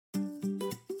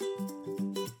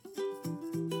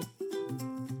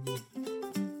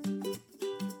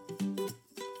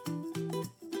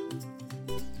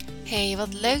Hey,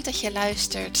 wat leuk dat je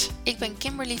luistert. Ik ben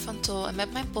Kimberly van Tol en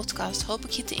met mijn podcast hoop ik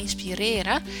je te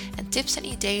inspireren en tips en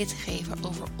ideeën te geven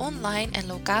over online en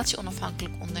locatie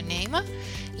onafhankelijk ondernemen,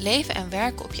 leven en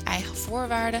werken op je eigen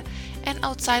voorwaarden en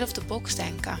outside of the box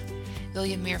denken. Wil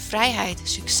je meer vrijheid,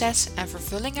 succes en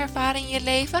vervulling ervaren in je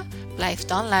leven? Blijf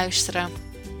dan luisteren.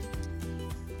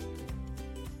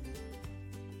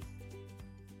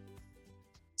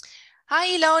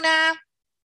 Hi Ilona!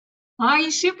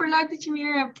 Hoi, superleuk dat je me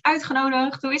weer hebt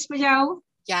uitgenodigd. Hoe is het met jou?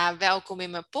 Ja, welkom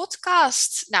in mijn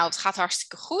podcast. Nou, het gaat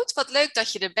hartstikke goed. Wat leuk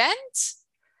dat je er bent.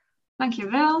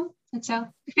 Dankjewel. Ik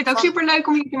vind het ook Van, superleuk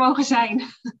om hier te mogen zijn.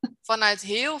 vanuit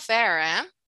heel ver, hè?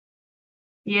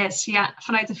 Yes, ja,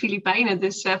 vanuit de Filipijnen.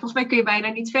 Dus volgens mij kun je bijna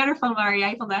niet verder van waar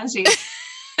jij vandaan zit.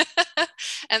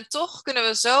 En toch kunnen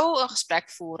we zo een gesprek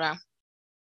voeren.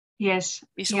 Yes, ja,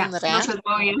 Bijzonder, hè? dat is het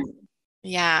mooie.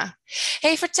 Ja.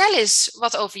 Hey, vertel eens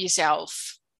wat over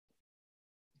jezelf.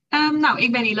 Nou,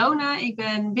 ik ben Ilona. Ik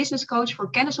ben business coach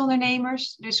voor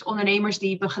kennisondernemers. Dus ondernemers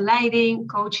die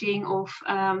begeleiding, coaching of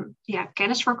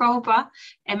kennis verkopen.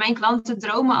 En mijn klanten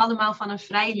dromen allemaal van een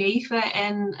vrij leven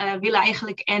en willen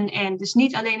eigenlijk en. Dus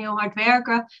niet alleen heel hard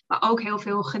werken, maar ook heel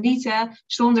veel genieten.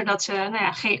 Zonder dat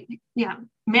ze,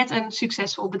 met een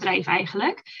succesvol bedrijf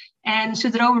eigenlijk. En ze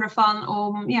dromen ervan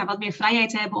om wat meer vrijheid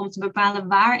te hebben om te bepalen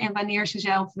waar en wanneer ze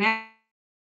zelf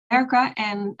werken.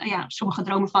 En sommigen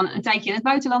dromen van een tijdje in het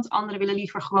buitenland. Anderen willen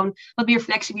liever gewoon wat meer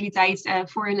flexibiliteit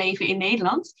voor hun leven in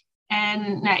Nederland.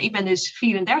 En ik ben dus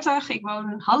 34. Ik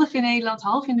woon half in Nederland,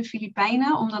 half in de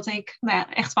Filipijnen. Omdat ik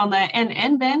echt van de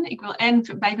en ben. Ik wil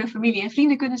en bij mijn familie en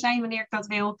vrienden kunnen zijn wanneer ik dat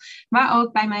wil. Maar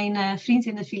ook bij mijn vriend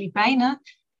in de Filipijnen.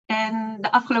 En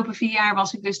de afgelopen 4 jaar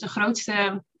was ik dus de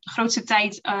grootste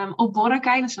tijd op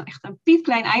Boracay. Dat is echt een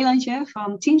piepklein eilandje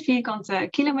van 10 vierkante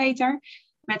kilometer.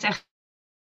 Met echt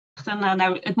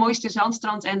het mooiste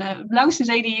zandstrand en de blauwste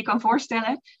zee die je kan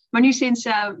voorstellen. Maar nu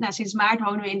sinds maart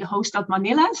wonen we in de hoofdstad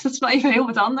Manila. Dus dat is wel even heel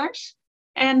wat anders.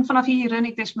 En vanaf hier run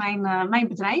ik dus mijn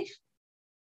bedrijf.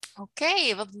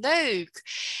 Oké, wat leuk.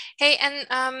 Hey,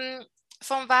 en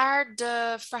vanwaar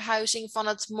de verhuizing van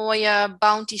het mooie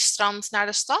Bounty-strand naar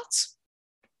de stad?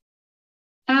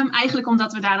 Eigenlijk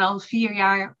omdat we daar al 4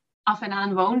 jaar af en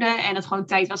aan woonden en het gewoon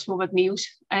tijd was voor wat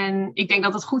nieuws. En ik denk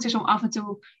dat het goed is om af en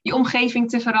toe je omgeving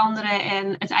te veranderen.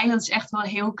 En het eiland is echt wel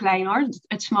heel klein hoor.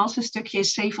 Het smalste stukje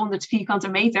is 700 vierkante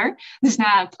meter. Dus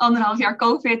na het 1,5 jaar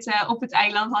COVID op het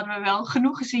eiland hadden we wel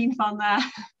genoeg gezien van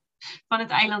het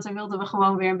eiland. En wilden we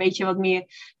gewoon weer een beetje wat meer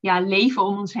leven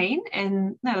om ons heen.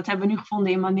 En dat hebben we nu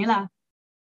gevonden in Manila.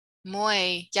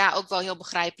 Mooi. Ja, ook wel heel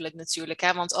begrijpelijk natuurlijk,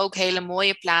 hè? Want ook hele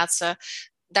mooie plaatsen,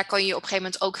 daar kan je je op een gegeven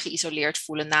moment ook geïsoleerd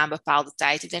voelen na een bepaalde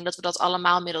tijd. Ik denk dat we dat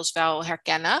allemaal inmiddels wel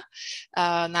herkennen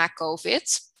na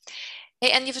COVID.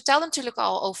 Hey, en je vertelde natuurlijk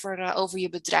al over je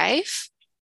bedrijf.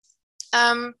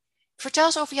 Vertel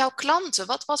eens over jouw klanten.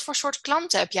 Wat voor soort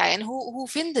klanten heb jij en hoe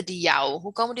vinden die jou?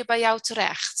 Hoe komen die bij jou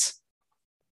terecht?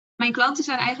 Mijn klanten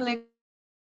zijn eigenlijk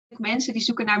mensen die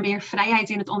zoeken naar meer vrijheid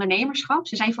in het ondernemerschap.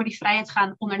 Ze zijn voor die vrijheid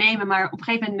gaan ondernemen, maar op een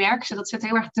gegeven moment merken ze dat ze het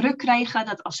heel erg druk krijgen.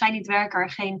 Dat als zij niet werken, er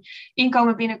geen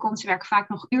inkomen binnenkomt. Ze werken vaak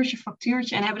nog uurtje,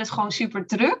 factuurtje en hebben het gewoon super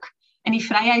druk. En die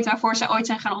vrijheid waarvoor ze ooit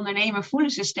zijn gaan ondernemen, voelen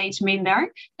ze steeds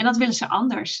minder. En dat willen ze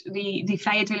anders. Die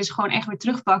vrijheid willen ze gewoon echt weer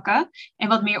terugpakken. En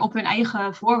wat meer op hun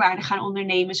eigen voorwaarden gaan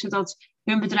ondernemen. Zodat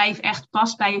hun bedrijf echt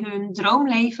past bij hun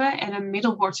droomleven. En een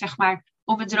middel wordt, zeg maar,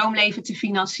 om het droomleven te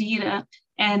financieren.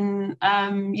 En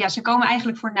ze komen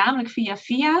eigenlijk voornamelijk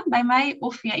via bij mij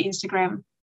of via Instagram.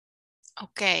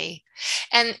 Oké.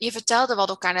 En je vertelde, we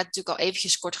hadden elkaar net natuurlijk al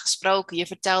eventjes kort gesproken. Je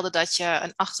vertelde dat je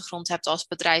een achtergrond hebt als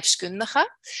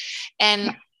bedrijfskundige. En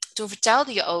Ja. toen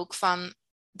vertelde je ook van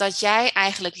dat jij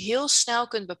eigenlijk heel snel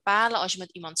kunt bepalen als je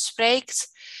met iemand spreekt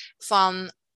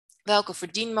van welke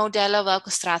verdienmodellen, welke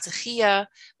strategieën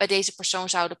bij deze persoon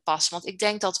zouden passen. Want ik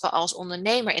denk dat we als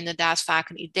ondernemer inderdaad vaak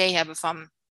een idee hebben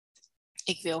van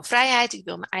ik wil vrijheid, ik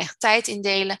wil mijn eigen tijd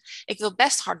indelen. Ik wil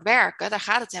best hard werken, daar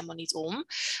gaat het helemaal niet om.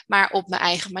 Maar op mijn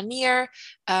eigen manier.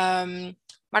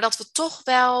 Maar dat we toch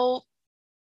wel,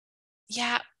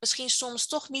 misschien soms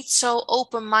toch niet zo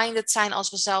open-minded zijn als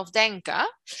we zelf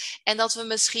denken. En dat we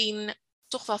misschien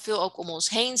toch wel veel ook om ons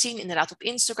heen zien. Inderdaad op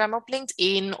Instagram, op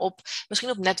LinkedIn, misschien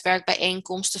op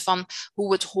netwerkbijeenkomsten van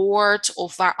hoe het hoort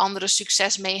of waar anderen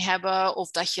succes mee hebben.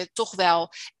 Of dat je toch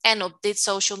wel en op dit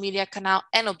social media kanaal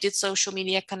en op dit social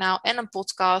media kanaal en een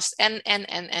podcast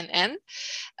en.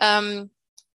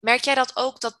 Merk jij dat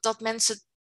ook dat mensen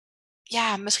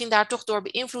misschien daar toch door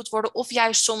beïnvloed worden of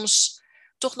juist soms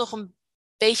toch nog een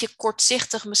beetje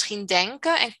kortzichtig misschien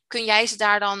denken? En kun jij ze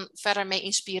daar dan verder mee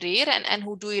inspireren? En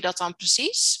hoe doe je dat dan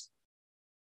precies?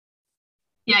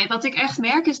 Ja, wat ik echt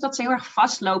merk is dat ze heel erg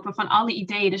vastlopen van alle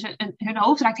ideeën. Dus hun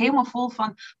hoofd raakt helemaal vol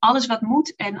van alles wat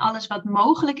moet en alles wat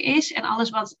mogelijk is. En alles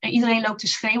wat iedereen loopt te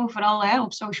schreeuwen, vooral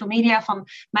op social media, van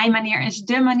mijn manier is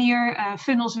de manier.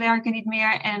 Funnels werken niet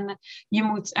meer en je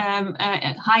moet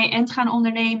high-end gaan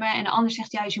ondernemen. En de ander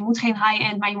zegt juist, je moet geen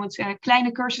high-end, maar je moet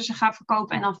kleine cursussen gaan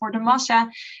verkopen en dan voor de massa.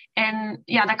 En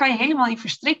ja, daar kan je helemaal in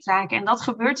verstrikt raken. En dat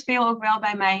gebeurt veel ook wel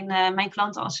bij mijn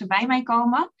klanten als ze bij mij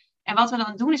komen. En wat we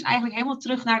dan doen is eigenlijk helemaal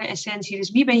terug naar de essentie.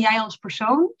 Dus wie ben jij als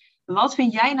persoon? Wat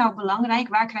vind jij nou belangrijk?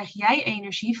 Waar krijg jij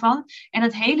energie van? En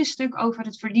het hele stuk over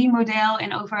het verdienmodel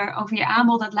en over je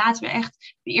aanbod, dat laten we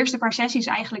echt de eerste paar sessies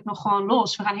eigenlijk nog gewoon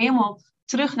los. We gaan helemaal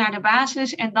terug naar de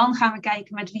basis en dan gaan we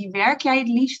kijken met wie werk jij het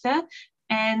liefste?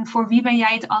 En voor wie ben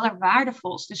jij het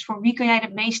allerwaardevolst? Dus voor wie kun jij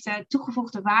de meeste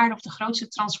toegevoegde waarde of de grootste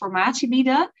transformatie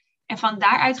bieden? En van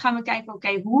daaruit gaan we kijken,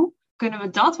 oké, hoe kunnen we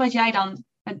dat wat jij dan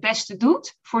het beste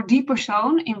doet voor die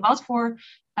persoon? In wat voor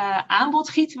aanbod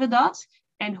gieten we dat?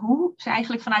 En hoe, dus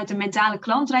eigenlijk vanuit de mentale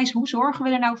klantreis, hoe zorgen we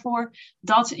er nou voor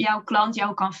dat jouw klant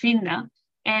jou kan vinden?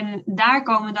 En daar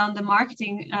komt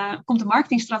de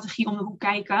marketingstrategie om de hoek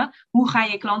kijken. Hoe ga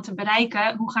je klanten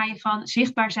bereiken? Hoe ga je van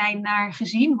zichtbaar zijn naar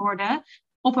gezien worden?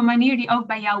 Op een manier die ook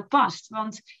bij jou past.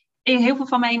 Want heel veel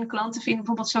van mijn klanten vinden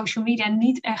bijvoorbeeld social media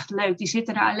niet echt leuk. Die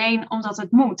zitten er alleen omdat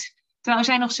het moet. Terwijl er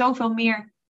zijn nog zoveel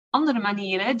meer andere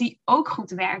manieren die ook goed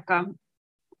werken.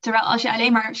 Terwijl als je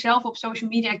alleen maar zelf op social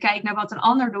media kijkt naar wat een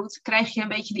ander doet, krijg je een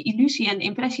beetje de illusie en de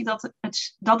impressie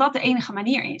dat de enige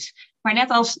manier is. Maar net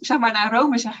als, zeg maar, naar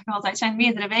Rome zeg ik altijd, zijn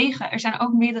meerdere wegen. Er zijn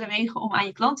ook meerdere wegen om aan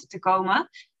je klanten te komen.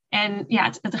 En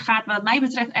ja, het gaat wat mij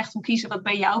betreft echt om kiezen wat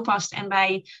bij jou past en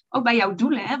ook bij jouw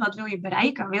doelen. Hè? Wat wil je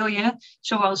bereiken? Wil je,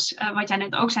 zoals wat jij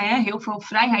net ook zei, hè, heel veel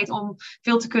vrijheid om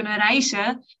veel te kunnen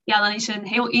reizen? Ja, dan is een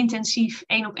heel intensief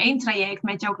 1-op-1 traject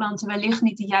met jouw klanten wellicht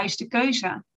niet de juiste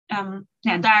keuze.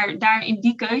 Daar in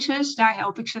die keuzes, daar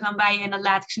help ik ze dan bij en dan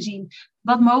laat ik ze zien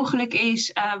wat mogelijk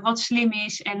is, wat slim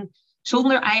is. En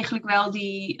zonder eigenlijk wel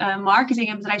die marketing-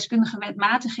 en bedrijfskundige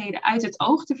wetmatigheden uit het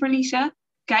oog te verliezen,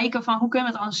 kijken van hoe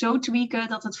kunnen we het dan zo tweaken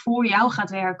dat het voor jou gaat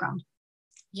werken.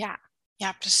 Ja,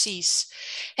 precies.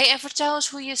 Hey, en vertel eens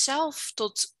hoe je zelf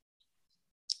tot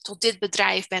dit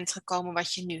bedrijf bent gekomen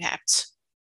wat je nu hebt.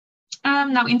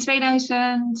 In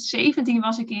 2017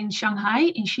 was ik in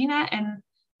Shanghai, in China. En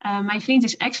mijn vriend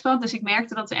is expat, dus ik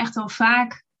merkte dat we echt wel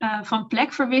vaak van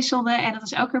plek verwisselden. En dat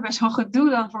was elke keer best wel gedoe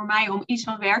dan voor mij om iets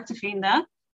van werk te vinden.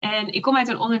 En ik kom uit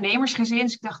een ondernemersgezin,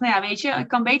 dus ik dacht, nou ja, weet je, ik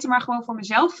kan beter maar gewoon voor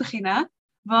mezelf beginnen.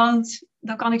 Want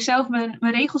dan kan ik zelf mijn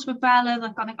regels bepalen.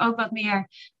 Dan kan ik ook wat meer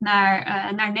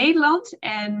naar Nederland.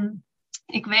 En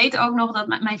ik weet ook nog dat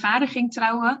mijn vader ging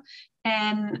trouwen.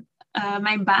 En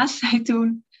mijn baas zei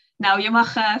toen, nou, je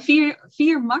mag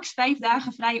 4, max 5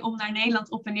 dagen vrij om naar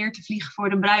Nederland op en neer te vliegen voor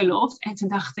de bruiloft. En toen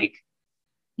dacht ik,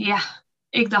 ja,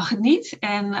 ik dacht het niet.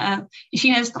 En in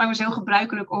China is het trouwens heel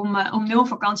gebruikelijk om 0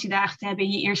 vakantiedagen te hebben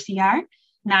in je eerste jaar.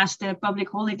 Naast de public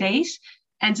holidays.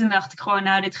 En toen dacht ik gewoon,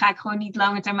 nou, dit ga ik gewoon niet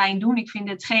lange termijn doen. Ik vind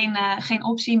het geen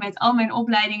optie. Met al mijn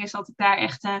opleidingen zat ik daar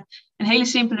echt een hele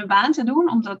simpele baan te doen.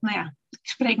 Omdat, nou ja, ik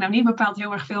spreek nou niet bepaald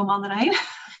heel erg veel Mandarijn.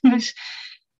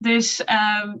 Dus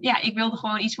ik wilde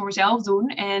gewoon iets voor mezelf doen.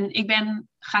 En ik ben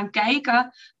gaan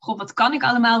kijken, goh, wat kan ik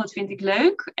allemaal? Wat vind ik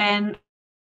leuk? En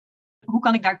hoe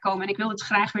kan ik daar komen? En ik wilde het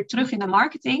graag weer terug in de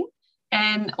marketing.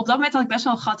 En op dat moment had ik best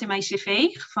wel een gat in mijn cv.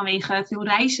 Vanwege veel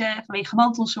reizen, vanwege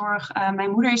mantelzorg.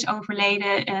 Mijn moeder is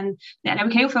overleden. En daar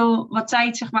heb ik wat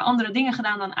tijd, zeg maar, andere dingen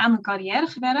gedaan dan aan mijn carrière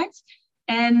gewerkt.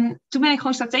 En toen ben ik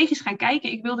gewoon strategisch gaan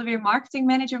kijken. Ik wilde weer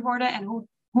marketingmanager worden. En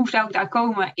hoe zou ik daar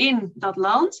komen in dat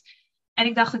land? En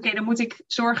ik dacht, oké, dan moet ik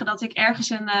zorgen dat ik ergens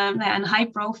een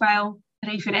high-profile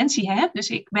referentie heb. Dus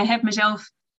ik heb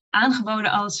mezelf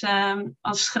aangeboden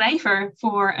als schrijver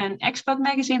voor een expat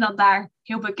magazine dat daar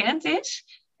heel bekend is.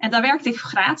 En daar werkte ik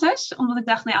gratis, omdat ik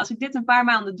dacht, nou ja, als ik dit een paar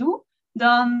maanden doe,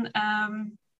 dan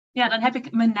heb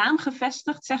ik mijn naam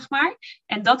gevestigd, zeg maar.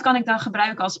 En dat kan ik dan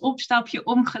gebruiken als opstapje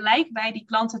om gelijk bij die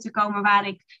klanten te komen waar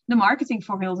ik de marketing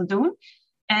voor wilde doen.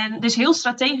 En dus heel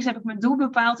strategisch heb ik mijn doel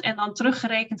bepaald en dan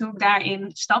teruggerekend hoe ik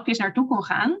daarin stapjes naartoe kon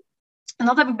gaan. En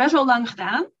dat heb ik best wel lang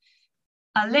gedaan.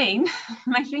 Alleen,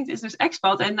 mijn vriend is dus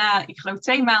expat. En na, ik geloof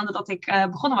 2 maanden dat ik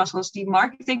begonnen was als die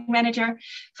marketingmanager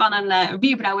van een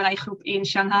bierbrouwerijgroep in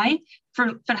Shanghai,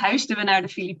 verhuisden we naar de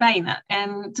Filipijnen.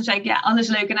 En toen zei ik, ja, alles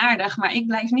leuk en aardig, maar ik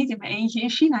blijf niet in mijn eentje in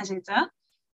China zitten.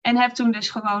 En heb toen dus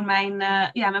gewoon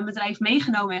mijn bedrijf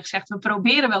meegenomen en gezegd, we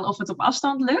proberen wel of het op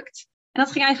afstand lukt. En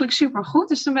dat ging eigenlijk super goed.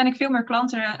 Dus toen ben ik veel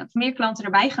meer klanten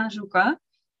erbij gaan zoeken.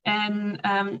 En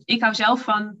ik hou zelf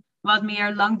van wat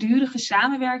meer langdurige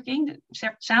samenwerkingen.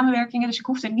 Dus ik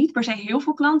hoefde niet per se heel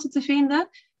veel klanten te vinden.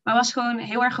 maar was gewoon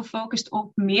heel erg gefocust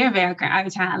op meer werk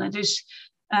eruit halen. Dus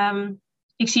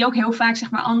ik zie ook heel vaak,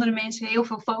 zeg maar, andere mensen heel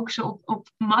veel focussen op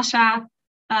massa.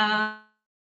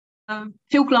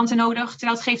 Veel klanten nodig,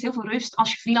 terwijl het geeft heel veel rust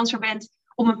als je freelancer bent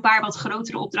om een paar wat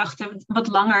grotere opdrachten wat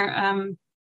langer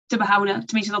te behouden.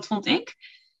 Tenminste, dat vond ik.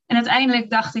 En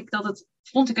uiteindelijk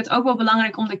vond ik het ook wel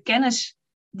belangrijk om de kennis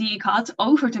die ik had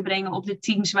over te brengen op de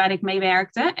teams waar ik mee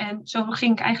werkte. En zo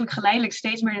ging ik eigenlijk geleidelijk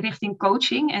steeds meer richting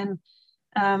coaching. En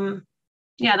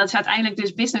dat is uiteindelijk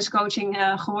dus business coaching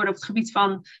geworden op het gebied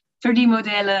van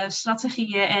verdienmodellen,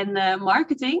 strategieën en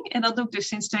marketing. En dat doe ik dus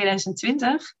sinds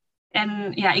 2020.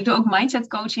 En ja, ik doe ook mindset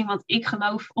coaching, want ik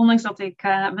geloof, ondanks dat ik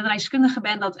bedrijfskundige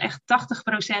ben, dat echt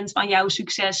 80% van jouw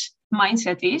succes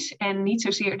mindset is en niet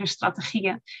zozeer de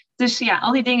strategieën. Dus ja,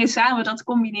 al die dingen samen, dat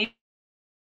combineer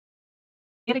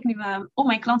ik nu om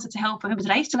mijn klanten te helpen hun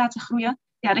bedrijf te laten groeien.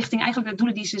 Ja, richting eigenlijk de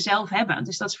doelen die ze zelf hebben.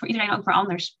 Dus dat is voor iedereen ook weer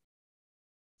anders.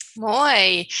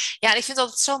 Mooi. Ja, en ik vind het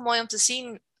altijd zo mooi om te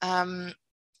zien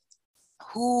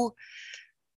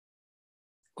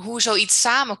hoe zoiets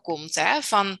samenkomt. Hè?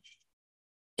 Van,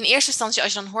 in eerste instantie,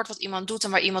 als je dan hoort wat iemand doet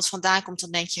en waar iemand vandaan komt,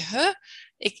 dan denk je,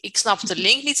 ik snap de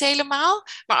link niet helemaal.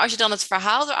 Maar als je dan het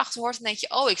verhaal erachter hoort, dan denk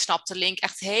je, ik snap de link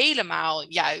echt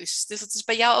helemaal juist. Dus dat is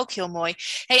bij jou ook heel mooi.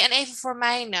 Hey, en even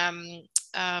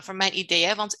voor mijn idee,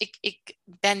 hè, want ik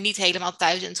ben niet helemaal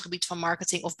thuis in het gebied van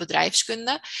marketing of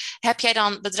bedrijfskunde. Heb jij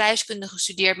dan bedrijfskunde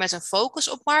gestudeerd met een focus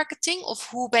op marketing? Of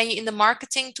hoe ben je in de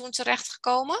marketing toen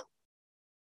terechtgekomen?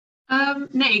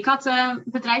 Nee, ik had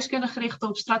bedrijfskunde gericht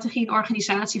op strategie en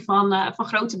organisatie van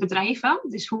grote bedrijven.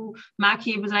 Dus hoe maak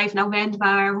je je bedrijf nou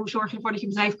wendbaar? Hoe zorg je ervoor dat je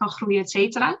bedrijf kan groeien, et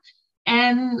cetera?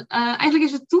 En eigenlijk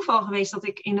is het toeval geweest dat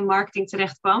ik in de marketing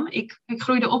terecht kwam. Ik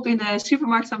groeide op in de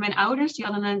supermarkt van mijn ouders. Die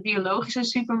hadden een biologische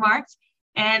supermarkt.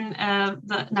 En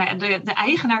de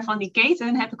eigenaar van die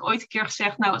keten heb ik ooit een keer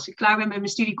gezegd, nou, als ik klaar ben met mijn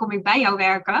studie, kom ik bij jou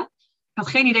werken. Ik had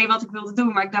geen idee wat ik wilde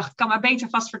doen, maar ik dacht, ik kan maar beter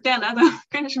vast vertellen. Dan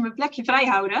kunnen ze mijn plekje vrij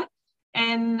houden.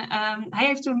 En hij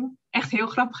heeft toen, echt heel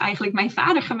grappig eigenlijk, mijn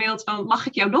vader gemaild van, mag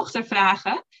ik jouw dochter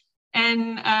vragen?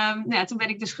 En toen ben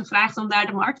ik dus gevraagd om daar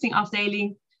de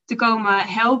marketingafdeling te komen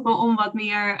helpen om wat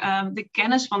meer de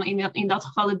kennis van in dat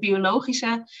geval de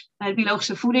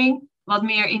biologische voeding, wat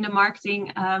meer in de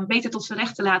marketing beter tot zijn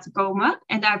recht te laten komen.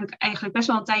 En daar heb ik eigenlijk best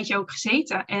wel een tijdje ook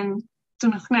gezeten. En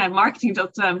toen dacht ik, marketing,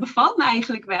 dat bevalt me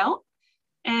eigenlijk wel.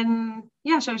 En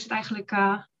ja, zo is het eigenlijk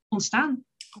ontstaan.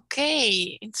 Oké,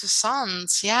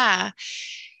 interessant. Ja.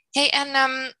 Hey, en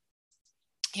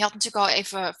je had natuurlijk al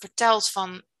even verteld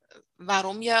van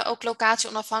waarom je ook locatie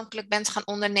onafhankelijk bent gaan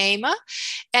ondernemen.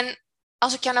 En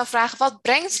als ik jou nou vraag, wat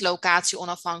brengt locatie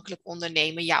onafhankelijk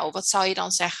ondernemen jou? Wat zou je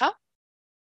dan zeggen?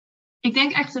 Ik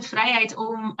denk echt de vrijheid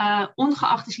om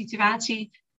ongeacht de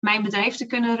situatie mijn bedrijf te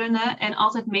kunnen runnen en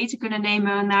altijd mee te kunnen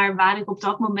nemen naar waar ik op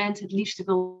dat moment het liefste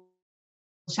wil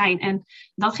zijn. En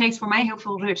dat geeft voor mij heel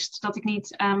veel rust. Dat ik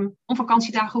niet om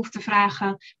vakantiedagen hoef te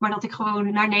vragen, maar dat ik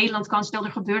gewoon naar Nederland kan. Stel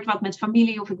er gebeurt wat met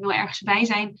familie of ik wil ergens bij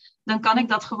zijn, dan kan ik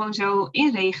dat gewoon zo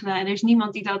inregelen. En er is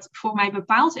niemand die dat voor mij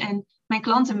bepaalt. En mijn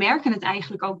klanten merken het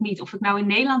eigenlijk ook niet. Of ik nou in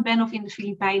Nederland ben of in de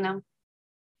Filipijnen.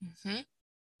 Mm-hmm.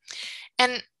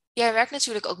 En jij werkt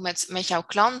natuurlijk ook met jouw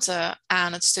klanten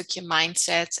aan het stukje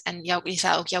mindset. En je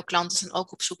zei ook, jouw klanten zijn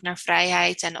ook op zoek naar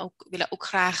vrijheid en willen ook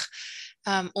graag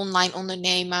online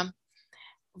ondernemen.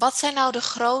 Wat zijn nou de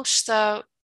grootste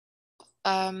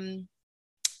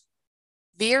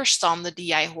weerstanden die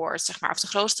jij hoort, zeg maar, of de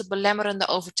grootste belemmerende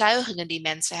overtuigingen die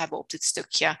mensen hebben op dit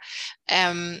stukje,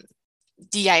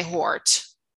 die jij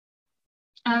hoort?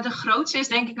 De grootste is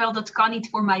denk ik wel, dat kan niet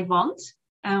voor mij, want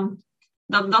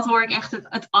dat hoor ik echt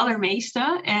het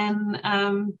allermeeste. En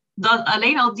dat,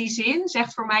 alleen al die zin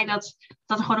zegt voor mij dat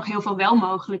er gewoon nog heel veel wel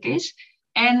mogelijk is.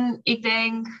 En ik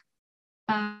denk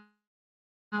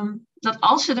dat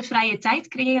als ze de vrije tijd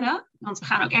creëren, want we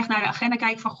gaan ook echt naar de agenda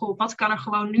kijken van, goh, wat kan er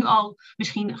gewoon nu al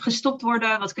misschien gestopt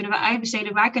worden? Wat kunnen we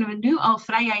uitbesteden? Waar kunnen we nu al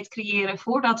vrijheid creëren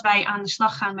voordat wij aan de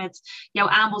slag gaan met jouw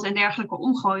aanbod en dergelijke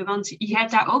omgooien? Want je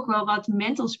hebt daar ook wel wat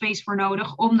mental space voor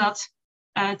nodig om dat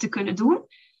te kunnen doen.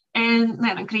 En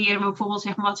dan creëren we bijvoorbeeld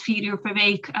zeg maar wat 4 uur per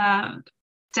week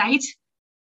tijd.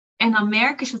 En dan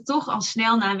merken ze toch al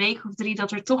snel na een week of 3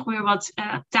 dat er toch weer wat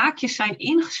taakjes zijn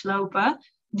ingeslopen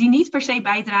die niet per se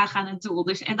bijdragen aan het doel.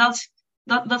 Dus, en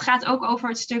dat gaat ook over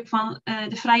het stuk van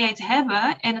de vrijheid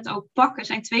hebben en het ook pakken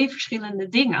zijn 2 verschillende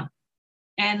dingen.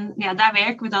 En ja, daar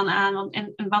werken we dan aan.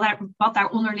 En wat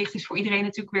daaronder ligt is voor iedereen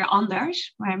natuurlijk weer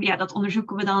anders. Maar ja, dat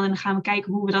onderzoeken we dan en dan gaan we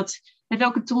kijken hoe we dat, met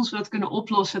welke tools we dat kunnen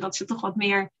oplossen. Dat ze toch wat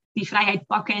meer die vrijheid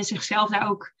pakken en zichzelf daar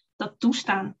ook dat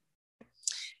toestaan.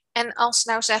 En als ze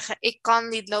nou zeggen, ik kan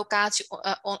niet locatie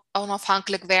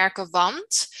onafhankelijk werken,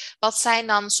 want wat zijn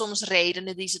dan soms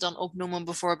redenen die ze dan opnoemen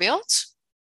bijvoorbeeld?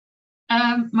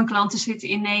 Mijn klanten zitten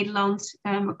in Nederland.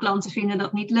 Mijn klanten vinden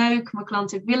dat niet leuk. Mijn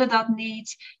klanten willen dat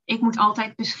niet. Ik moet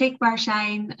altijd beschikbaar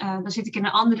zijn. Dan zit ik in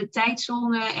een andere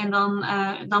tijdzone en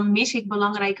dan mis ik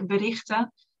belangrijke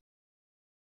berichten.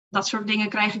 Dat soort dingen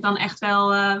krijg ik dan echt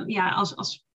wel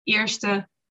als eerste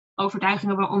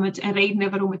overtuigingen en redenen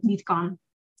waarom het niet kan.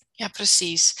 Ja,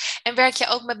 precies. En werk je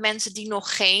ook met mensen die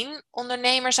nog geen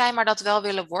ondernemer zijn, maar dat wel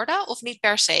willen worden, of niet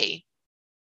per se?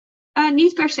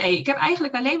 Niet per se. Ik heb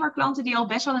eigenlijk alleen maar klanten die al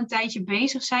best wel een tijdje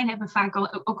bezig zijn. Hebben vaak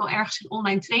ook al ergens een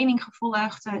online training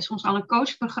gevolgd. Soms al een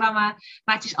coachprogramma.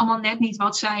 Maar het is allemaal net niet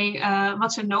wat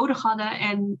ze nodig hadden.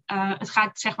 En het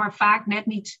gaat zeg maar vaak net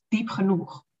niet diep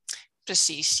genoeg.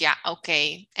 Precies, ja,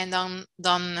 oké. En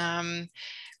dan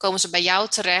komen ze bij jou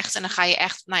terecht en dan ga je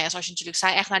echt, nou ja, zoals je natuurlijk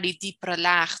zei, echt naar die diepere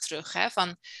laag terug. Hè?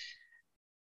 Van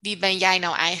wie ben jij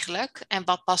nou eigenlijk en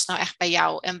wat past nou echt bij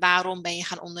jou en waarom ben je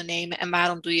gaan ondernemen en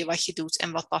waarom doe je wat je doet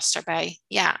en wat past daarbij?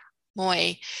 Ja,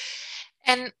 mooi.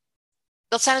 En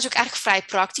dat zijn natuurlijk eigenlijk vrij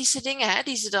praktische dingen, hè,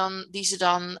 die ze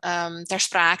dan ter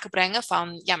sprake brengen.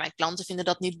 Van, ja, mijn klanten vinden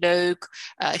dat niet leuk.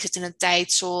 Ik zit in een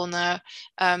tijdzone.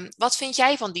 Wat vind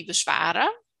jij van die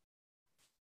bezwaren?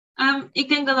 Ik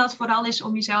denk dat dat vooral is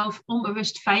om jezelf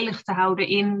onbewust veilig te houden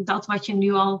in dat wat je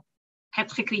nu al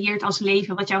hebt gecreëerd als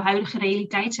leven, wat jouw huidige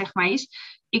realiteit zeg maar is.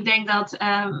 Ik denk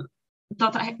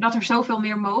dat er zoveel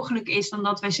meer mogelijk is dan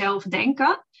dat wij zelf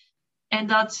denken.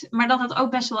 Maar dat het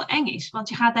ook best wel eng is, want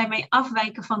je gaat daarmee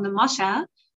afwijken van de massa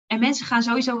en mensen gaan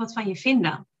sowieso wat van je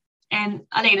vinden. En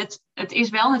alleen het is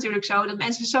wel natuurlijk zo dat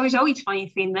mensen sowieso iets van je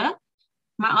vinden.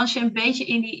 Maar als je een beetje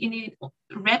in die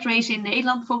red race in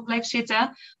Nederland bijvoorbeeld blijft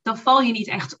zitten, dan val je niet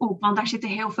echt op, want daar zitten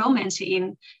heel veel mensen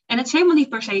in. En het is helemaal niet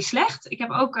per se slecht. Ik heb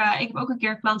ook een keer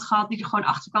een klant gehad die er gewoon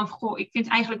achter kwam van, goh, ik vind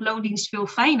eigenlijk loondienst veel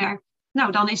fijner.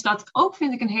 Nou, dan is dat ook,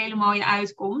 vind ik, een hele mooie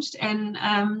uitkomst. En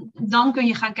dan kun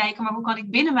je gaan kijken, maar hoe kan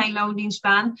ik binnen mijn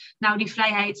loondienstbaan nou die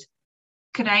vrijheid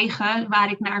krijgen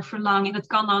waar ik naar verlang. En dat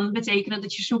kan dan betekenen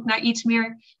dat je zoekt naar iets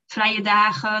meer vrije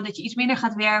dagen, dat je iets minder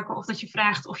gaat werken of dat je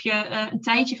vraagt of je een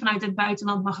tijdje vanuit het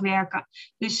buitenland mag werken.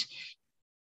 Dus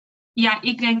ja,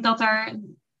 ik denk dat er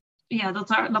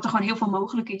gewoon heel veel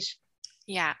mogelijk is.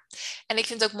 Ja, en ik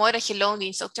vind het ook mooi dat je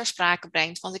loondienst ook ter sprake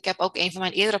brengt. Want ik heb ook een van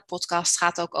mijn eerdere podcasts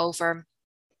gaat ook over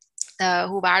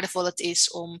hoe waardevol het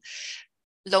is om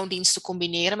loondienst te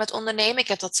combineren met ondernemen. Ik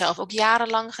heb dat zelf ook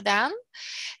jarenlang gedaan.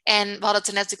 En we hadden het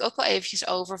er net natuurlijk ook wel eventjes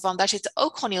over van daar zitten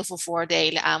ook gewoon heel veel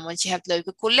voordelen aan. Want je hebt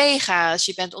leuke collega's,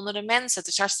 je bent onder de mensen,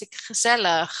 het is hartstikke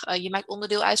gezellig. Je maakt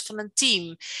onderdeel uit van een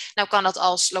team. Nou kan dat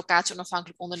als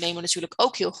locatie-onafhankelijk ondernemer natuurlijk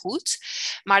ook heel goed.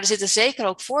 Maar er zitten zeker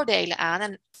ook voordelen aan.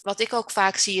 En wat ik ook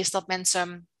vaak zie is dat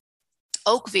mensen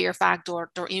ook weer vaak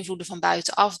door invloeden van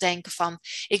buitenaf denken van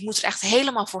ik moet er echt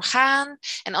helemaal voor gaan.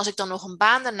 En als ik dan nog een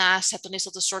baan daarnaast heb, dan is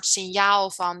dat een soort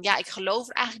signaal van ja, ik geloof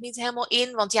er eigenlijk niet helemaal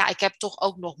in, want ja, ik heb toch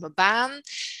ook nog mijn baan.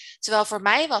 Terwijl voor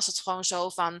mij was het gewoon zo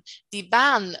van die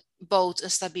baan bood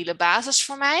een stabiele basis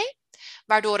voor mij.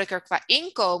 Waardoor ik er qua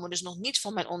inkomen dus nog niet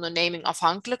van mijn onderneming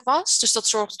afhankelijk was. Dus dat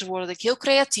zorgde ervoor dat ik heel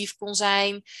creatief kon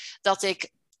zijn. Dat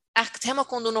ik eigenlijk het helemaal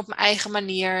kon doen op mijn eigen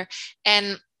manier.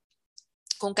 En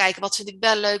kon kijken wat vind ik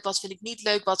wel leuk, wat vind ik niet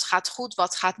leuk, wat gaat goed,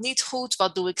 wat gaat niet goed,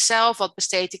 wat doe ik zelf, wat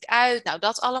besteed ik uit. Nou,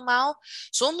 dat allemaal,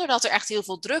 zonder dat er echt heel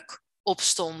veel druk op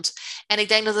stond. En ik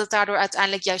denk dat het daardoor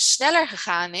uiteindelijk juist sneller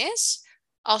gegaan is,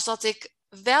 als dat ik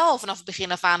wel vanaf het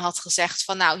begin af aan had gezegd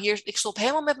van nou, hier, ik stop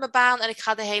helemaal met mijn baan en ik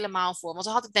ga er helemaal voor. Want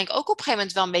dan had ik denk ik ook op een gegeven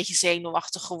moment wel een beetje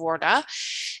zenuwachtig geworden.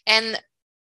 En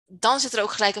dan zit er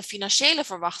ook gelijk een financiële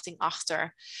verwachting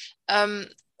achter.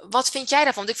 Wat vind jij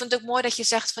daarvan? Want ik vind het ook mooi dat je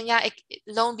zegt van ja,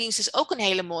 loondienst is ook een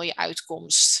hele mooie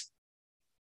uitkomst.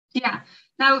 Ja,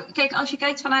 nou kijk, als je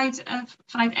kijkt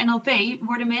vanuit NLP,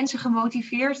 worden mensen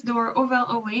gemotiveerd door ofwel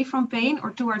away from pain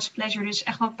or towards pleasure. Dus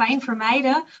echt wel pijn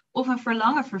vermijden of een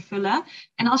verlangen vervullen.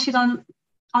 En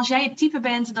als jij het type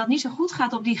bent dat niet zo goed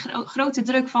gaat op die grote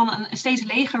druk van een steeds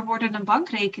leger wordende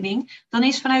bankrekening, dan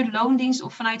is vanuit loondienst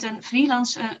of vanuit een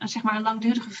freelance, zeg maar een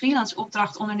langdurige freelance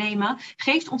opdracht ondernemen,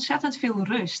 geeft ontzettend veel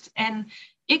rust. En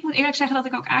ik moet eerlijk zeggen dat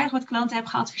ik ook aardig wat klanten heb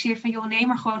geadviseerd van joh, neem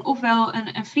maar gewoon ofwel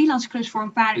een freelance klus voor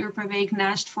een paar uur per week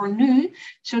naast voor nu,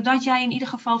 zodat jij in ieder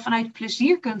geval vanuit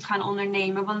plezier kunt gaan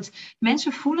ondernemen. Want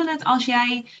mensen voelen het als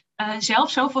jij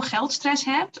zelf zoveel geldstress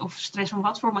hebt, of stress op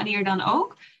wat voor manier dan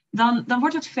ook, dan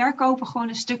wordt het verkopen gewoon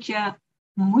een stukje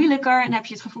moeilijker. En dan heb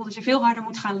je het gevoel dat je veel harder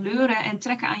moet gaan leuren en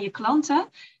trekken aan je klanten.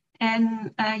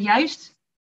 En juist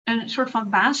een soort van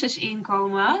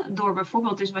basisinkomen door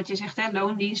bijvoorbeeld dus wat je zegt, hè,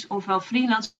 loondienst ofwel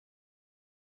freelance.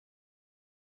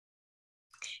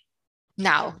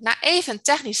 Nou, na even een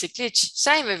technische glitch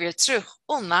zijn we weer terug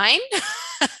online.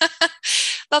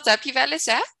 Dat heb je wel eens,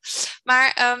 hè?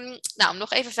 Maar om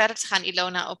nog even verder te gaan,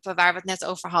 Ilona, op waar we het net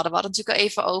over hadden. We hadden het natuurlijk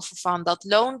al even over van dat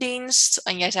loondienst.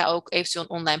 En jij zei ook eventueel een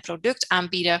online product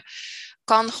aanbieden.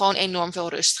 Kan gewoon enorm veel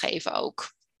rust geven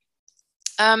ook.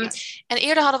 En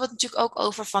eerder hadden we het natuurlijk ook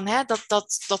over van,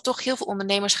 dat toch heel veel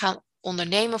ondernemers gaan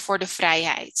ondernemen voor de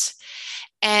vrijheid.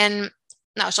 En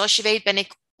nou, zoals je weet ben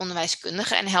ik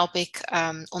onderwijskundige en help ik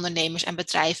ondernemers en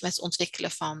bedrijven met het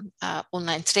ontwikkelen van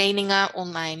online trainingen,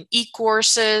 online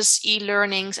e-courses,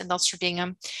 e-learnings en dat soort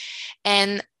dingen.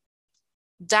 En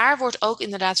daar wordt ook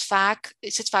inderdaad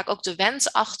zit vaak ook de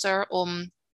wens achter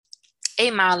om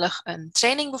eenmalig een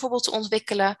training bijvoorbeeld te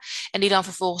ontwikkelen en die dan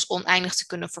vervolgens oneindig te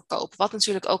kunnen verkopen. Wat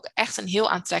natuurlijk ook echt een heel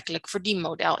aantrekkelijk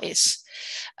verdienmodel is.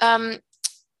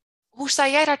 Hoe sta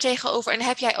jij daar tegenover en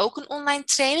heb jij ook een online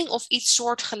training of iets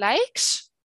soortgelijks?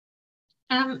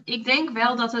 Ik denk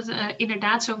wel dat het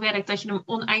inderdaad zo werkt dat je hem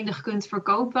oneindig kunt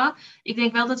verkopen. Ik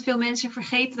denk wel dat veel mensen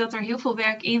vergeten dat er heel veel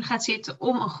werk in gaat zitten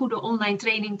om een goede online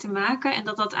training te maken. En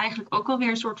dat dat eigenlijk ook alweer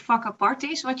een soort vak apart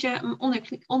is wat je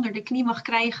onder de knie mag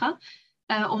krijgen.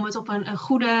 Om het op een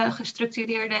goede,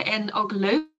 gestructureerde en ook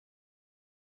leuke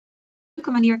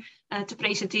manier te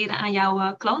presenteren aan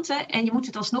jouw klanten. En je moet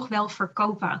het alsnog wel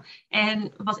verkopen.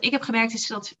 En wat ik heb gemerkt is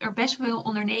dat er best veel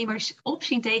ondernemers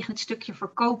opzien tegen het stukje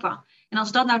verkopen. En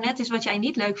als dat nou net is wat jij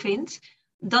niet leuk vindt,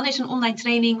 dan is een online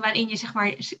training waarin je zeg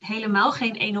maar helemaal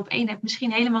geen 1-op-1 hebt,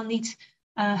 misschien helemaal niet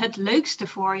het leukste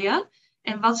voor je.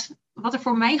 En wat er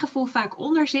voor mijn gevoel vaak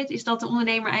onder zit, is dat de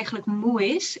ondernemer eigenlijk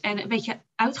moe is en een beetje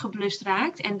uitgeblust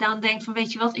raakt. En dan denkt van,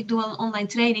 weet je wat, ik doe al een online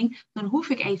training, dan hoef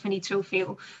ik even niet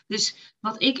zoveel. Dus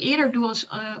wat ik eerder doe als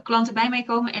klanten bij mij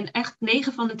komen en echt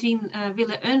 9 van de 10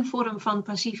 willen een vorm van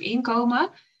passief inkomen,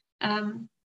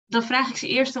 dan vraag ik ze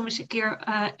eerst om eens een keer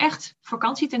echt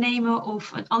vakantie te nemen.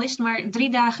 Of al is het maar 3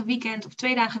 dagen weekend of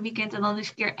 2 dagen weekend. En dan eens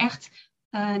een keer echt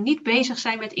niet bezig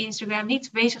zijn met Instagram.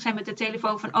 Niet bezig zijn met de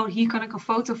telefoon van, oh, hier kan ik een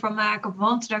foto van maken,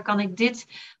 want daar kan ik dit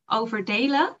over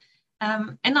delen.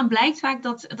 En dan blijkt vaak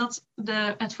dat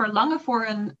het verlangen voor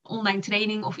een online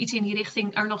training of iets in die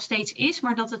richting er nog steeds is,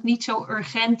 maar dat het niet zo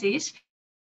urgent is.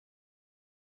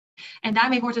 En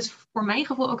daarmee wordt het voor mijn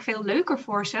gevoel ook veel leuker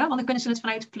voor ze. Want dan kunnen ze het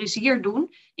vanuit plezier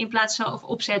doen. In plaats van of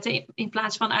opzetten. In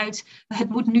plaats van uit het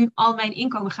moet nu al mijn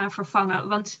inkomen gaan vervangen.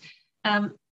 Want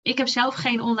ik heb zelf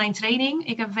geen online training.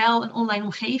 Ik heb wel een online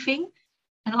omgeving.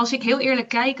 En als ik heel eerlijk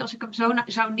kijk. Als ik hem zo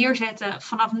zou neerzetten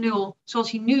vanaf 0.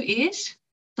 Zoals hij nu is.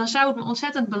 Dan zou het me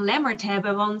ontzettend belemmerd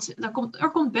hebben. Want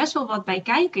er komt best wel wat bij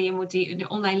kijken. Je moet de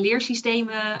online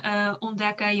leersystemen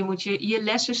ontdekken. Je moet je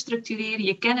lessen structureren.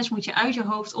 Je kennis moet je uit je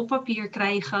hoofd op papier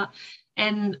krijgen.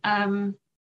 En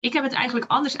ik heb het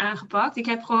eigenlijk anders aangepakt. Ik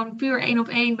heb gewoon puur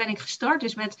 1-op-1 ben ik gestart.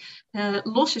 Dus met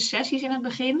losse sessies in het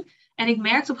begin. En ik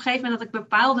merkte op een gegeven moment dat ik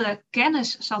bepaalde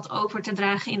kennis zat over te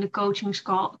dragen in de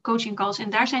coaching calls. En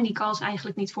daar zijn die calls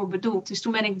eigenlijk niet voor bedoeld. Dus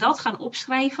toen ben ik dat gaan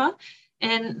opschrijven.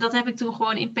 En dat heb ik toen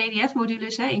gewoon in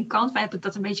PDF-modules, in Canva heb ik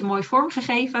dat een beetje mooi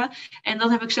vormgegeven. En dat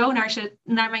heb ik zo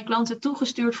naar mijn klanten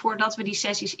toegestuurd voordat we die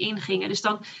sessies ingingen. Dus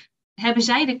dan hebben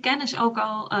zij de kennis ook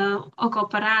al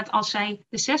paraat als zij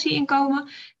de sessie inkomen.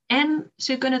 En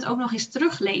ze kunnen het ook nog eens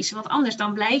teruglezen. Want anders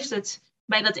dan blijft het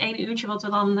bij dat 1 uurtje wat we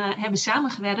dan hebben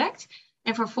samengewerkt.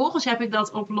 En vervolgens heb ik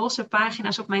dat op losse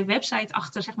pagina's op mijn website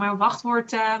achter zeg maar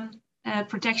wachtwoord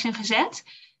protection gezet.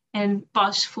 En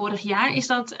pas vorig jaar is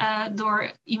dat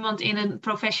door iemand in een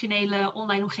professionele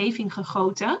online omgeving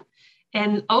gegoten.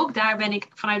 En ook daar ben ik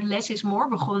vanuit Less is More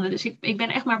begonnen. Dus ik ben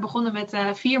echt maar begonnen met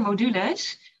 4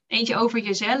 modules. Eentje over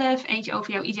jezelf, eentje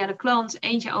over jouw ideale klant,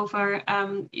 eentje over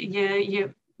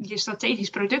je strategisch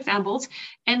productaanbod.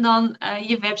 En dan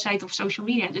je website of social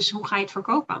media. Dus hoe ga je het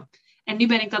verkopen? En nu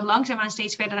ben ik dat langzaamaan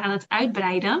steeds verder aan het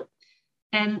uitbreiden.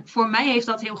 En voor mij heeft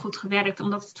dat heel goed gewerkt,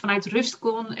 omdat het vanuit rust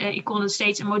kon. Ik kon er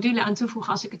steeds een module aan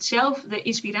toevoegen als ik het zelf, de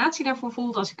inspiratie daarvoor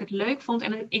voelde, als ik het leuk vond.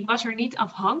 En ik was er niet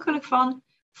afhankelijk van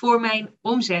voor mijn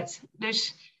omzet.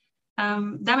 Dus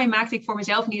daarmee maakte ik voor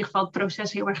mezelf in ieder geval het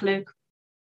proces heel erg leuk.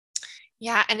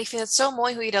 Ja, en ik vind het zo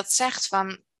mooi hoe je dat zegt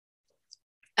van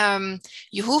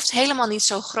je hoeft helemaal niet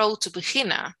zo groot te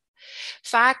beginnen.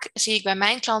 Vaak zie ik bij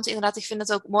mijn klanten inderdaad, ik vind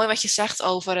het ook mooi wat je zegt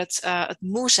over het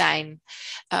moe zijn.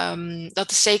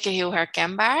 Dat is zeker heel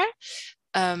herkenbaar.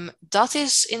 Dat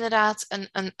is inderdaad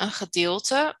een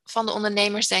gedeelte van de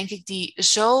ondernemers, denk ik, die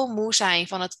zo moe zijn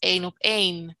van het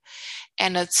 1-op-1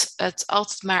 en het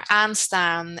altijd maar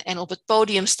aanstaan en op het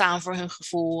podium staan voor hun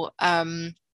gevoel.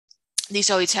 Die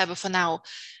zoiets hebben van nou,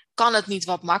 kan het niet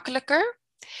wat makkelijker?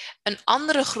 Een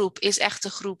andere groep is echt de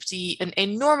groep die een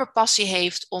enorme passie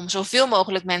heeft om zoveel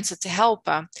mogelijk mensen te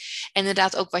helpen. En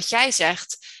inderdaad ook wat jij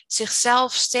zegt,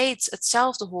 zichzelf steeds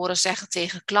hetzelfde horen zeggen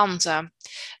tegen klanten.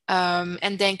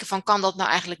 En denken van, kan dat nou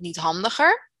eigenlijk niet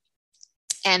handiger?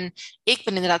 En ik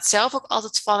ben inderdaad zelf ook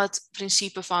altijd van het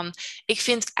principe van, ik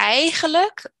vind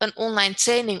eigenlijk een online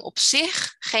training op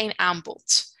zich geen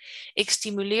aanbod. Ik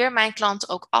stimuleer mijn klanten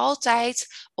ook altijd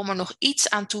om er nog iets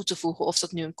aan toe te voegen. Of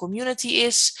dat nu een community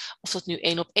is, of dat nu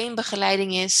 1-op-1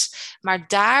 begeleiding is. Maar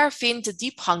daar vindt de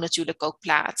diepgang natuurlijk ook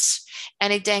plaats.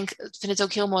 En ik vind het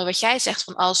ook heel mooi wat jij zegt,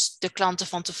 van als de klanten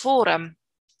van tevoren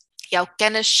jouw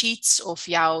kennissheets of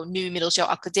nu inmiddels jouw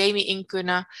academie in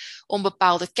kunnen om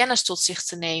bepaalde kennis tot zich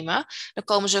te nemen, dan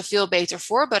komen ze veel beter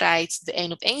voorbereid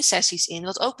de 1-op-1 sessies in,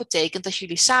 wat ook betekent dat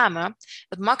jullie samen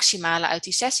het maximale uit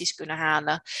die sessies kunnen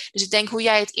halen. Dus ik denk hoe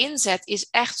jij het inzet is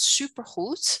echt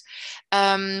supergoed.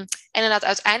 En inderdaad,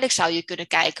 uiteindelijk zou je kunnen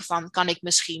kijken van, kan ik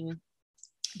misschien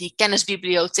die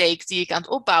kennisbibliotheek die ik aan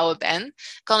het opbouwen ben,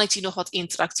 kan ik die nog wat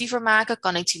interactiever maken?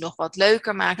 Kan ik die nog wat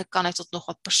leuker maken? Kan ik dat nog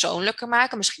wat persoonlijker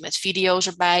maken? Misschien met video's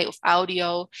erbij of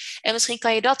audio. En misschien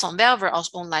kan je dat dan wel weer als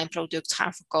online product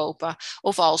gaan verkopen.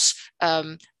 Of als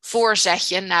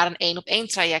voorzetje naar een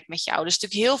 1-op-1 traject met jou. Dus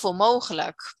natuurlijk heel veel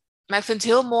mogelijk. Maar ik vind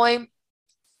het heel mooi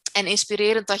en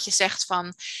inspirerend dat je zegt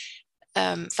van,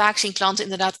 vaak zien klanten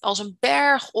inderdaad als een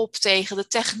berg op tegen de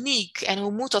techniek. En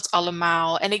hoe moet dat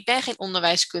allemaal? En ik ben geen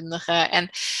onderwijskundige.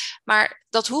 Maar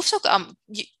dat hoeft ook aan.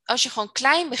 Als je gewoon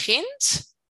klein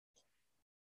begint,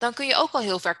 dan kun je ook al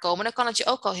heel ver komen. Dan kan het je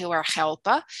ook al heel erg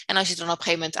helpen. En als je er dan op een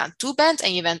gegeven moment aan toe bent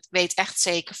en je weet echt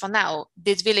zeker van, nou,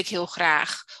 dit wil ik heel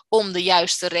graag om de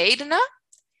juiste redenen,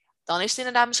 dan is het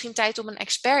inderdaad misschien tijd om een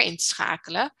expert in te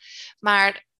schakelen.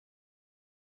 Maar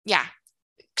ja,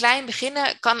 klein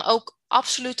beginnen kan ook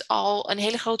absoluut al een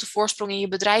hele grote voorsprong in je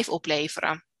bedrijf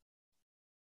opleveren.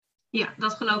 Ja,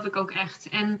 dat geloof ik ook echt.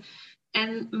 En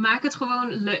maak het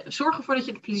gewoon zorg ervoor dat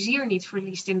je het plezier niet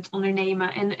verliest in het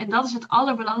ondernemen. En dat is het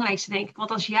allerbelangrijkste, denk ik.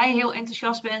 Want als jij heel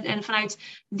enthousiast bent en vanuit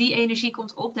die energie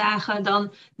komt opdagen,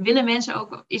 dan willen mensen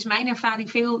ook, is mijn ervaring,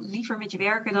 veel liever met je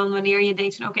werken dan wanneer je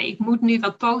denkt van oké, ik moet nu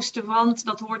wat posten, want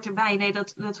dat hoort erbij. Nee,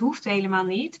 dat hoeft helemaal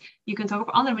niet. Je kunt ook op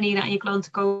andere manieren aan je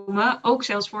klanten komen. Ook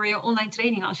zelfs voor je online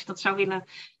trainingen als je dat zou willen.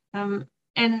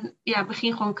 En ja,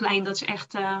 begin gewoon klein. Dat is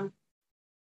echt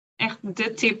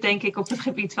de tip, denk ik, op het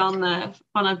gebied van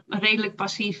een redelijk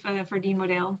passief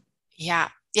verdienmodel.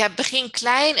 Ja, begin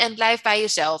klein en blijf bij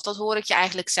jezelf. Dat hoor ik je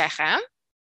eigenlijk zeggen, hè?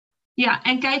 Ja,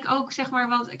 en kijk ook, zeg maar,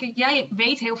 want kijk, jij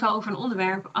weet heel veel over een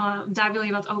onderwerp. Daar wil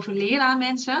je wat over leren aan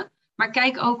mensen. Maar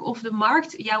kijk ook of de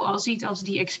markt jou al ziet als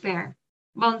die expert.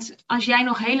 Want als jij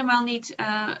nog helemaal niet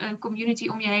een community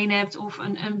om je heen hebt of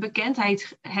een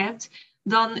bekendheid hebt,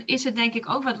 dan is het denk ik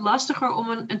ook wat lastiger om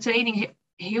een training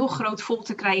heel groot vol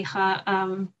te krijgen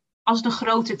als het een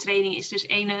grote training is. Dus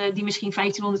een die misschien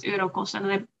 €1500 kost. En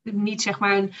dan heb je niet zeg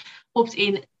maar een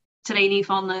opt-in training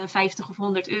van 50 of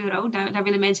 €100. Daar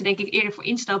willen mensen denk ik eerder voor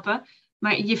instappen.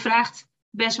 Maar je vraagt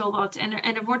best wel wat. En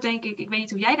er wordt denk ik weet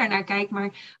niet hoe jij daarnaar kijkt,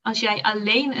 maar als jij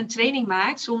alleen een training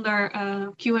maakt zonder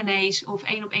Q&A's of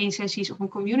 1-op-1 sessies of een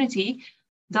community,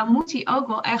 dan moet die ook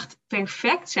wel echt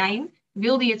perfect zijn.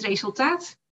 Wil die het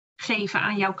resultaat geven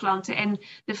aan jouw klanten? En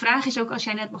de vraag is ook, als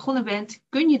jij net begonnen bent,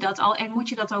 kun je dat al en moet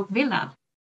je dat ook willen?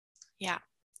 Ja,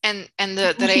 en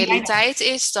de realiteit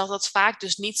is dat dat vaak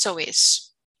dus niet zo is.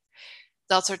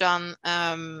 Dat er dan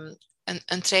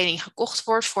een training gekocht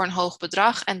wordt voor een hoog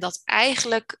bedrag en dat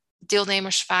eigenlijk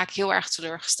deelnemers vaak heel erg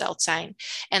teleurgesteld zijn.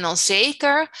 En dan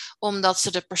zeker omdat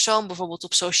ze de persoon bijvoorbeeld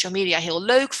op social media heel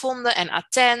leuk vonden en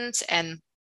attent en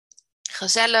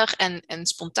gezellig en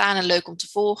spontaan en leuk om te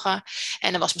volgen.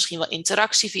 En er was misschien wel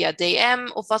interactie via DM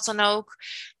of wat dan ook.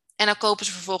 En dan kopen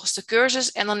ze vervolgens de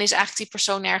cursus en dan is eigenlijk die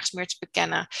persoon nergens meer te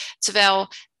bekennen. Terwijl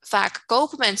vaak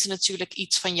kopen mensen natuurlijk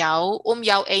iets van jou om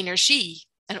jouw energie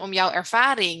en om jouw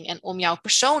ervaring en om jouw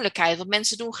persoonlijkheid. Want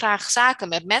mensen doen graag zaken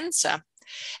met mensen.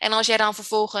 En als jij dan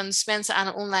vervolgens mensen aan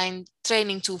een online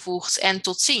training toevoegt en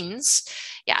tot ziens,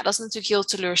 ja, dat is natuurlijk heel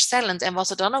teleurstellend. En wat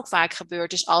er dan ook vaak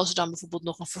gebeurt is als er dan bijvoorbeeld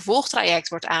nog een vervolgtraject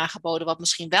wordt aangeboden, wat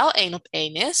misschien wel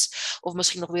 1-op-1 is, of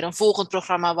misschien nog weer een volgend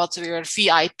programma wat weer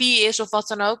VIP is of wat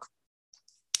dan ook.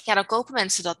 Ja, dan kopen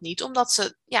mensen dat niet, omdat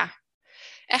ze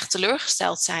echt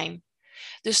teleurgesteld zijn.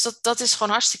 Dus dat is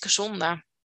gewoon hartstikke zonde.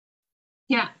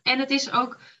 Ja, en het is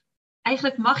ook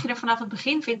eigenlijk mag je er vanaf het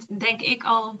begin, denk ik,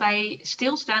 al bij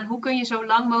stilstaan. Hoe kun je zo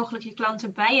lang mogelijk je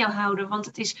klanten bij jou houden? Want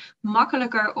het is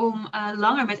makkelijker om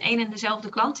langer met één en dezelfde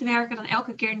klant te werken dan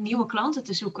elke keer nieuwe klanten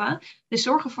te zoeken. Dus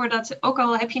zorg ervoor dat, ook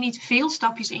al heb je niet veel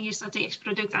stapjes in je strategisch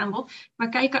productaanbod, maar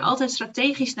kijk er altijd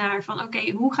strategisch naar. Van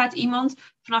oké, hoe gaat iemand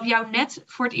vanaf jou net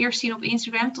voor het eerst zien op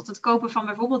Instagram tot het kopen van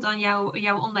bijvoorbeeld dan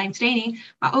jouw online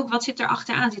training. Maar ook wat zit er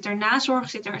achteraan? Zit er nazorg?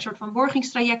 Zit er een soort van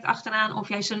borgingstraject achteraan? Of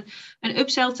juist een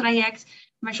upsell traject?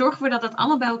 Maar zorg ervoor dat dat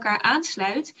allemaal bij elkaar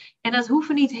aansluit. En dat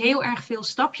hoeven niet heel erg veel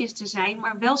stapjes te zijn,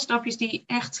 maar wel stapjes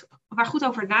waar goed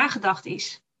over nagedacht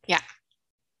is.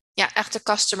 Ja, echt de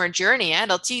customer journey, hè?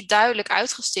 Dat die duidelijk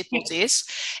uitgestippeld is.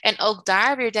 En ook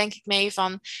daar weer denk ik mee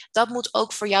van, dat moet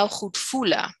ook voor jou goed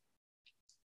voelen.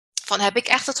 Van heb ik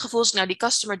echt het gevoel als ik naar die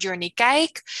customer journey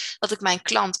kijk, dat ik mijn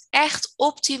klant echt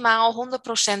optimaal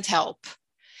 100% help.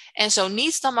 En zo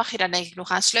niet, dan mag je daar denk ik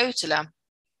nog aan sleutelen.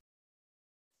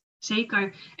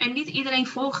 Zeker. En niet iedereen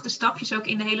volgt de stapjes ook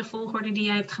in de hele volgorde die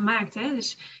je hebt gemaakt. Hè?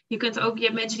 Dus je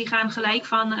hebt mensen die gaan gelijk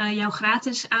van jouw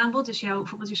gratis aanbod, dus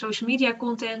bijvoorbeeld je social media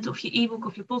content of je e-book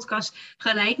of je podcast,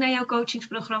 gelijk naar jouw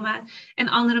coachingsprogramma. En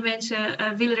andere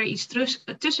mensen willen er iets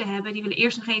tussen hebben. Die willen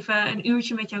eerst nog even een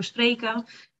uurtje met jou spreken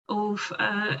of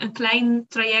een klein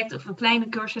traject of een kleine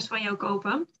cursus van jou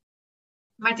kopen.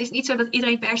 Maar het is niet zo dat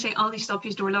iedereen per se al die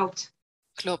stapjes doorloopt.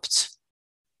 Klopt.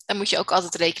 Daar moet je ook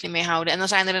altijd rekening mee houden. En dan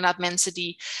zijn er inderdaad mensen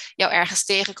die jou ergens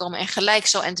tegenkomen en gelijk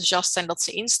zo enthousiast zijn dat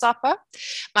ze instappen.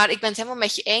 Maar ik ben het helemaal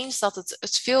met je eens dat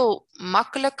het veel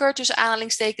makkelijker tussen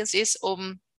aanhalingstekens is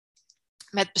om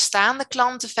met bestaande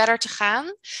klanten verder te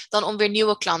gaan dan om weer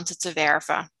nieuwe klanten te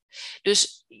werven.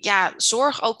 Dus ja,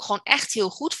 zorg ook gewoon echt heel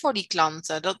goed voor die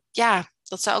klanten. Dat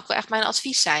zou ook wel echt mijn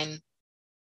advies zijn.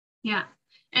 Ja,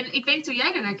 en ik weet niet hoe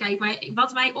jij daarnaar kijkt, maar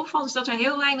wat mij opvalt is dat er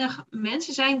heel weinig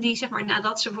mensen zijn die, zeg maar,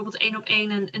 nadat ze bijvoorbeeld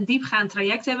 1-op-1 een diepgaand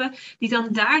traject hebben, die dan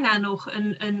daarna nog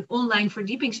een online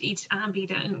verdiepingsiets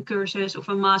aanbieden, een cursus of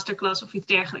een masterclass of iets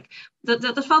dergelijks.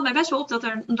 Dat valt mij best wel op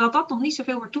dat nog niet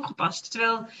zoveel wordt toegepast.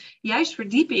 Terwijl juist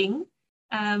verdieping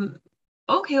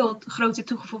ook heel grote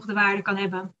toegevoegde waarde kan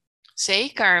hebben.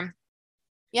 Zeker.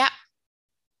 Ja.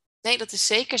 Nee, dat is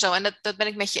zeker zo. En dat ben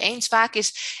ik met je eens. Vaak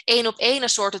is 1-op-1 een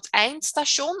soort het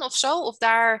eindstation of zo. Of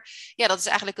daar, ja, dat is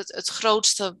eigenlijk het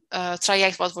grootste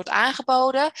traject wat wordt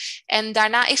aangeboden. En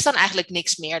daarna is dan eigenlijk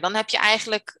niks meer. Dan heb je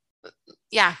eigenlijk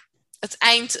het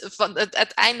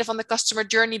einde van de customer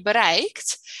journey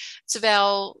bereikt.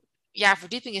 Terwijl, ja,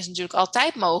 verdieping is natuurlijk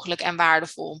altijd mogelijk en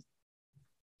waardevol.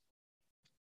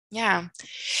 Ja.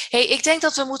 Hey, ik denk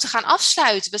dat we moeten gaan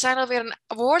afsluiten. We zijn alweer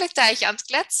een behoorlijk tijdje aan het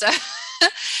kletsen.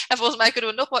 En volgens mij kunnen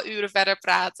we nog wel uren verder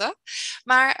praten.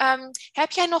 Maar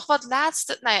heb jij nog wat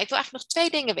laatste... Nou ja, ik wil eigenlijk nog 2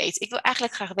 dingen weten. Ik wil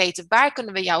eigenlijk graag weten, waar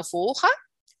kunnen we jou volgen?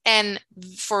 En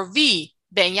voor wie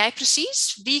ben jij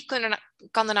precies? Wie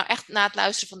kan er nou echt na het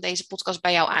luisteren van deze podcast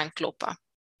bij jou aankloppen?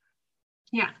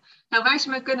 Ja, nou waar ze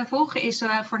me kunnen volgen is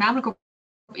voornamelijk op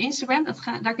Instagram.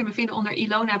 Daar kun je me vinden onder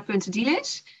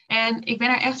ilona.dilis. En ik ben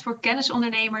er echt voor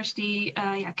kennisondernemers die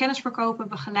kennis verkopen,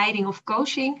 begeleiding of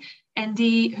coaching. En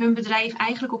die hun bedrijf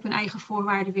eigenlijk op hun eigen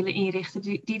voorwaarden willen inrichten.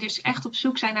 Die dus echt op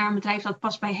zoek zijn naar een bedrijf dat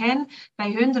past bij hen,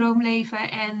 bij hun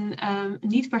droomleven. En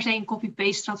niet per se een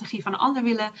copy-paste strategie van een ander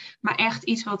willen. Maar echt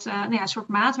iets wat een soort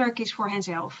maatwerk is voor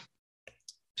henzelf.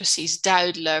 Precies,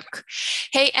 duidelijk.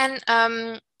 Hey, en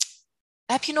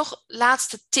heb je nog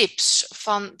laatste tips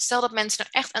van, stel dat mensen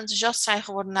nou echt enthousiast zijn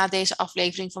geworden na deze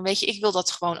aflevering van, weet je, ik wil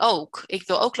dat gewoon ook. Ik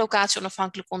wil ook locatie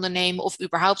onafhankelijk ondernemen of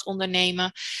überhaupt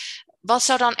ondernemen. Wat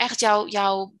zou dan echt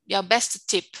jouw beste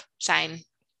tip zijn?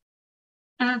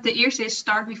 De eerste is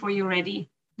start before you're ready.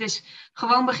 Dus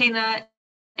gewoon beginnen.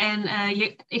 En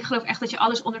ik geloof echt dat je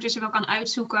alles ondertussen wel kan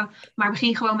uitzoeken. Maar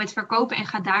begin gewoon met verkopen en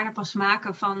ga daarna pas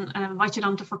maken van wat je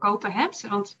dan te verkopen hebt.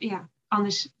 Want ja,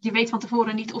 anders, je weet van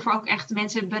tevoren niet of er ook echt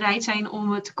mensen bereid zijn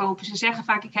om het te kopen. Ze zeggen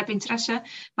vaak, ik heb interesse.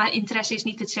 Maar interesse is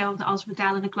niet hetzelfde als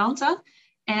betalende klanten.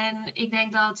 En ik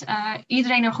denk dat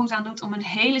iedereen er goed aan doet om een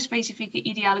hele specifieke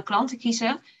ideale klant te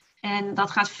kiezen. En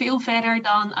dat gaat veel verder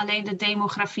dan alleen de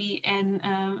demografie en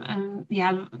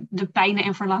de pijnen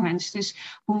en verlangens. Dus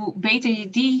hoe beter je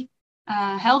die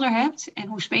helder hebt en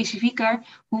hoe specifieker,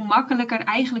 hoe makkelijker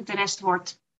eigenlijk de rest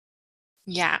wordt.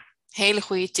 Ja, hele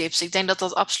goede tips. Ik denk dat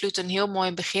dat absoluut een heel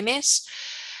mooi begin is.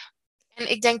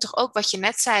 En ik denk toch ook wat je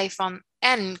net zei van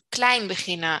en klein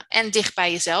beginnen en dicht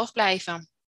bij jezelf blijven.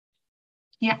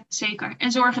 Ja, zeker.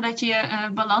 En zorgen dat je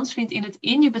balans vindt in het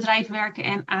in je bedrijf werken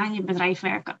en aan je bedrijf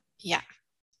werken. Ja,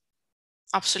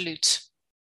 absoluut.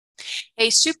 Hey,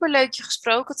 superleuk je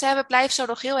gesproken te hebben. Blijf zo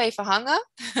nog heel even hangen.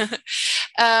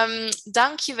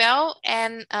 Dank je wel.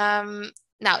 En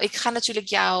Nou, ik ga natuurlijk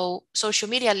jouw social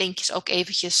media linkjes ook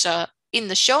eventjes in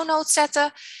de show notes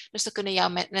zetten. Dus dan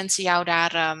kunnen mensen jou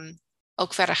daar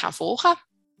ook verder gaan volgen.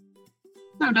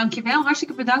 Nou, dankjewel.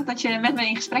 Hartstikke bedankt dat je met me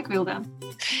in gesprek wilde.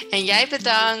 En jij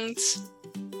bedankt.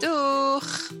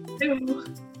 Doeg! Doeg!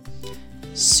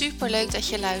 Superleuk dat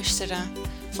je luisterde.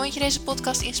 Vond je deze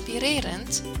podcast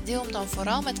inspirerend? Deel hem dan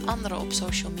vooral met anderen op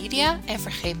social media en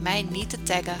vergeet mij niet te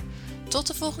taggen. Tot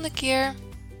de volgende keer!